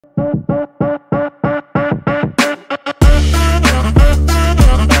I'm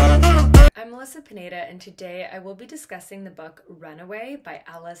Melissa Pineda, and today I will be discussing the book Runaway by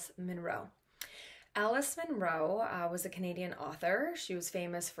Alice Munro. Alice Munro was a Canadian author. She was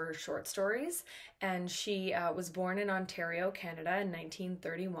famous for short stories, and she was born in Ontario, Canada in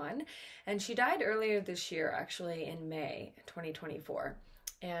 1931, and she died earlier this year, actually in May 2024,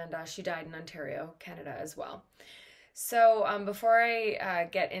 and she died in Ontario, Canada as well. So before I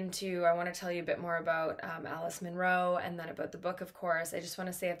get into, I want to tell you a bit more about Alice Munro and then about the book, of course. I just want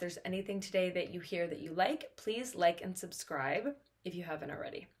to say if there's anything today that you hear that you like, please like and subscribe if you haven't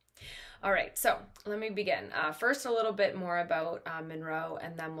already. All right, so let me begin. First, a little bit more about Munro,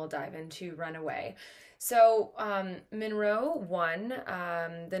 and then we'll dive into Runaway. So Munro won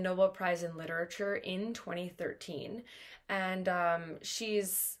the Nobel Prize in Literature in 2013, and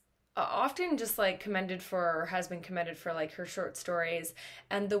she's often just like commended for, or has been commended for, like her short stories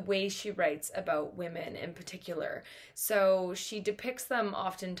and the way she writes about women in particular. So she depicts them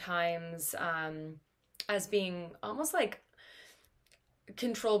oftentimes as being almost like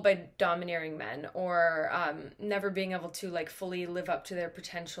controlled by domineering men, or never being able to like fully live up to their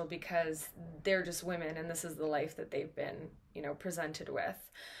potential because they're just women and this is the life that they've been, presented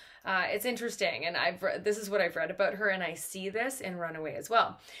with. It's interesting, and this is what I've read about her, and I see this in Runaway as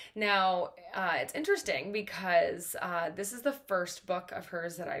well. Now, it's interesting because this is the first book of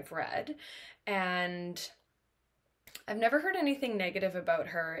hers that I've read, and I've never heard anything negative about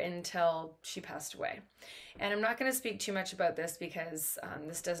her until she passed away. And I'm not going to speak too much about this because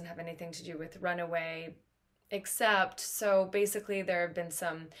this doesn't have anything to do with Runaway, except, so basically there have been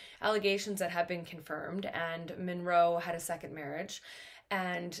some allegations that have been confirmed, and Munro had a second marriage,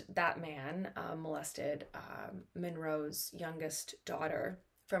 and that man molested Munro's youngest daughter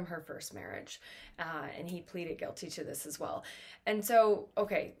from her first marriage, and he pleaded guilty to this as well. And so,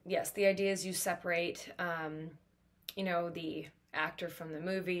 okay, yes, the idea is you separate the actor from the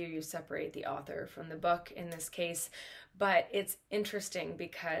movie, or you separate the author from the book in this case. But it's interesting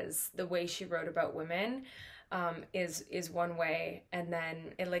because the way she wrote about women is one way, and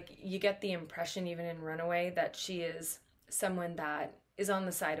then you get the impression even in Runaway that she is someone that is on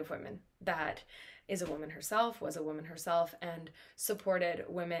the side of women, that is a woman herself, was a woman herself, and supported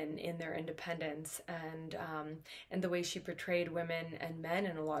women in their independence, and the way she portrayed women and men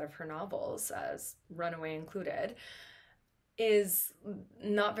in a lot of her novels, as Runaway included, is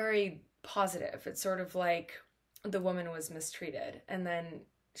not very positive. It's sort of like the woman was mistreated, and then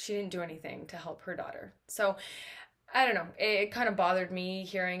she didn't do anything to help her daughter. So I don't know, it kind of bothered me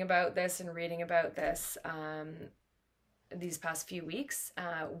hearing about this and reading about this these past few weeks,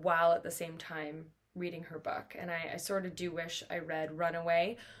 while at the same time reading her book. And I sort of do wish I read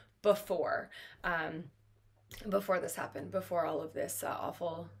Runaway before this happened, before all of this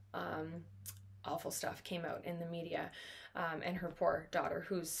awful stuff came out in the media. And her poor daughter,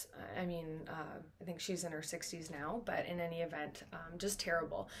 who's, I think she's in her 60s now, but in any event, just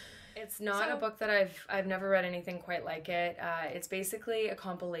terrible. It's not a book that I've never read anything quite like it. It's basically a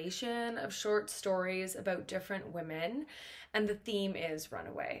compilation of short stories about different women, and the theme is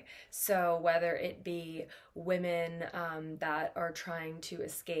runaway. So whether it be women that are trying to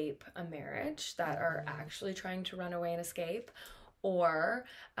escape a marriage, that are actually trying to run away and escape, or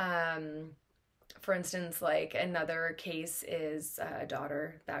for instance, like another case is a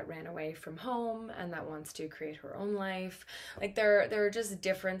daughter that ran away from home and that wants to create her own life. Like there are just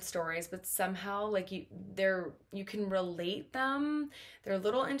different stories, but somehow like you can relate them. They're a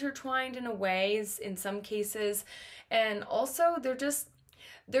little intertwined in a ways in some cases, and also they're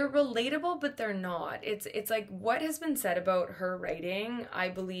relatable, but they're not. It's like what has been said about her writing, I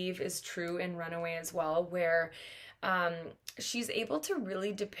believe, is true in Runaway as well, where she's able to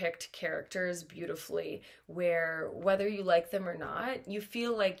really depict characters beautifully, where whether you like them or not, you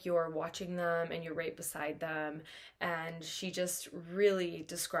feel like you're watching them and you're right beside them, and she just really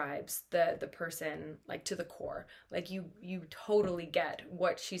describes the person like to the core. Like you totally get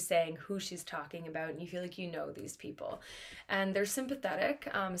what she's saying, who she's talking about, and you feel like you know these people, and they're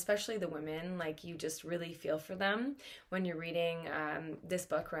sympathetic, especially the women. Like you just really feel for them when you're reading this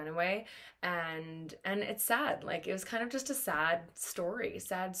book, Runaway, and it's sad. Like it was kind of just a sad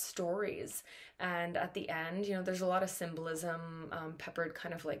stories, and at the end, there's a lot of symbolism peppered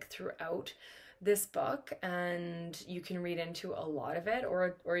kind of like throughout this book, and you can read into a lot of it,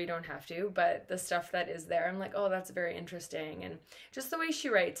 or you don't have to, but the stuff that is there, I'm like, oh, that's very interesting. And just the way she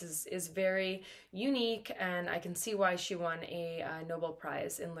writes is very unique, and I can see why she won a Nobel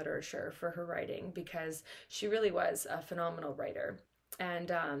Prize in literature for her writing, because she really was a phenomenal writer.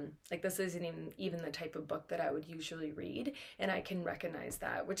 And like this isn't even the type of book that I would usually read, and I can recognize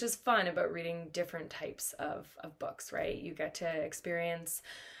that, which is fun about reading different types of books, right? You get to experience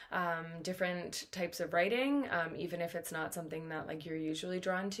different types of writing, even if it's not something that like you're usually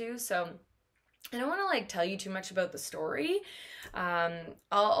drawn to. So I don't want to like tell you too much about the story.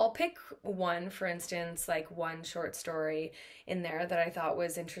 I'll pick one, for instance, like one short story in there that I thought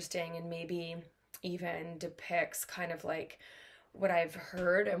was interesting and maybe even depicts kind of like what I've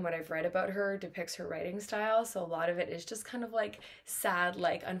heard and what I've read about her, depicts her writing style. So a lot of it is just kind of like sad,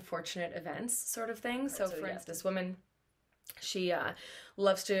 like unfortunate events sort of thing. So for instance, this woman, she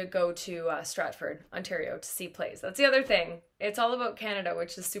loves to go to Stratford, Ontario to see plays. That's the other thing. It's all about Canada,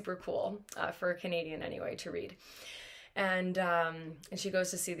 which is super cool for a Canadian anyway to read. And she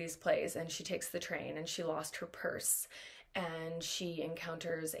goes to see these plays, and she takes the train, and she lost her purse. And she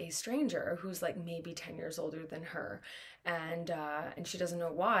encounters a stranger who's like maybe 10 years older than her. And she doesn't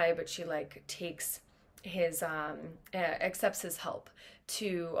know why, but she like takes his accepts his help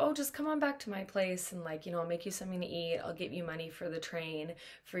to, oh, just come on back to my place, and like, you know, I'll make you something to eat, I'll give you money for the train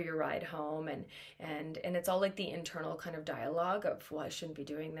for your ride home. And it's all like the internal kind of dialogue of, well, I shouldn't be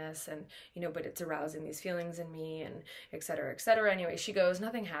doing this, and you know, but it's arousing these feelings in me, and etc., etc. Anyway, she goes,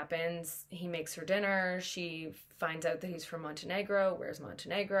 nothing happens. He makes her dinner. She finds out that he's from Montenegro. Where's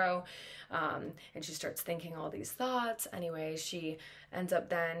Montenegro? And she starts thinking all these thoughts. Anyway, she ends up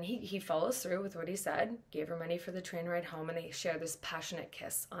then, he follows through with what he said, gave her money for the train ride home, and they share this passionate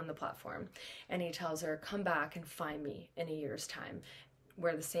kiss on the platform. And he tells her, come back and find me in a year's time.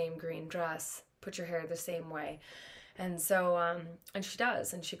 Wear the same green dress, put your hair the same way. And so, and she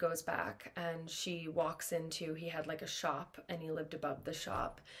does, and she goes back, and she walks into, he had like a shop, and he lived above the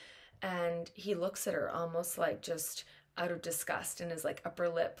shop. And he looks at her almost like just out of disgust, and his like upper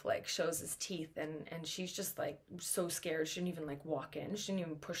lip like shows his teeth, and she's just like so scared she didn't even like walk in, she didn't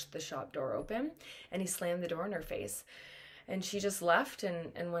even push the shop door open, and he slammed the door in her face, and she just left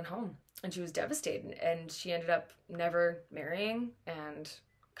and went home, and she was devastated, and she ended up never marrying and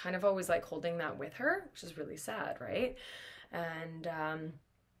kind of always like holding that with her, which is really sad, right? And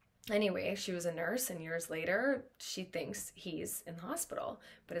anyway, she was a nurse, and years later, she thinks he's in the hospital,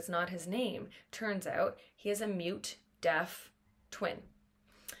 but it's not his name. Turns out he has a mute, deaf twin.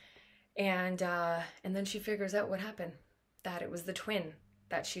 And then she figures out what happened, that it was the twin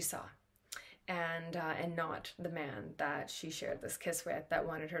that she saw, and not the man that she shared this kiss with that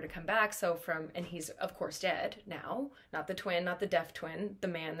wanted her to come back. So and he's of course dead now, not the twin, not the deaf twin, the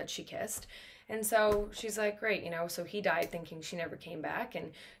man that she kissed. And so she's like, great, you know, so he died thinking she never came back,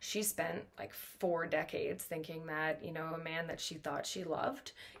 and she spent like 4 decades thinking that, you know, a man that she thought she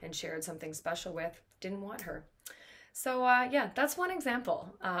loved and shared something special with didn't want her. So yeah, that's one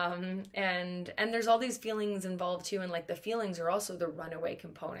example. And there's all these feelings involved too, and like the feelings are also the runaway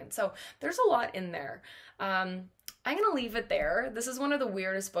component. So there's a lot in there. I'm gonna leave it there. This is one of the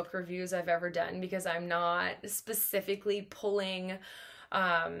weirdest book reviews I've ever done, because I'm not specifically pulling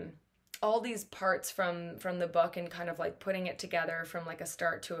all these parts from the book and kind of like putting it together from like a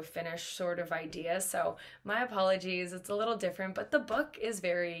start to a finish sort of idea. So my apologies, it's a little different, but the book is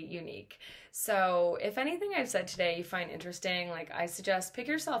very unique. So if anything I've said today you find interesting, like I suggest pick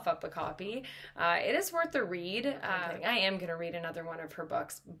yourself up a copy. It is worth the read. I am going to read another one of her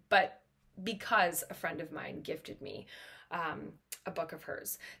books, but because a friend of mine gifted me a book of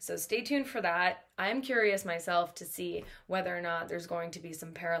hers. So stay tuned for that. I'm curious myself to see whether or not there's going to be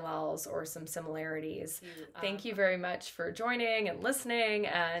some parallels or some similarities. Thank you very much for joining and listening,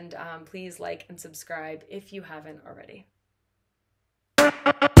 and please like and subscribe if you haven't already.